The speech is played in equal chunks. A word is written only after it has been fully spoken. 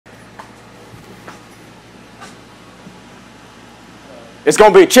It's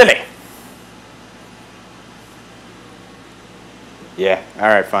going to be chilly. Yeah, all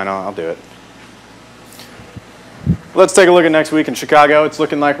right, fine, I'll do it. Let's take a look at next week in Chicago. It's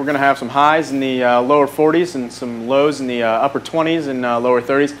looking like we're going to have some highs in the lower 40s and some lows in the upper 20s and lower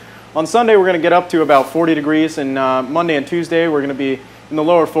 30s. On Sunday, we're going to get up to about 40 degrees, and Monday and Tuesday, we're going to be in the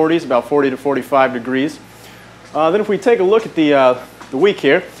lower 40s, about 40 to 45 degrees. Then if we take a look at the week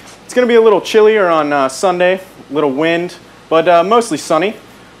here, it's going to be a little chillier on Sunday, a little wind, but mostly sunny.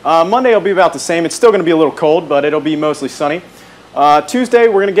 Monday will be about the same. It's still going to be a little cold, but it'll be mostly sunny. Tuesday,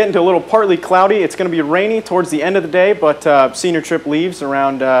 we're going to get into a little partly cloudy. It's going to be rainy towards the end of the day, but senior trip leaves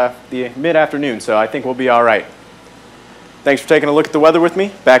around the mid-afternoon, so I think we'll be all right. Thanks for taking a look at the weather with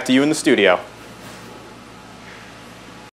me. Back to you in the studio.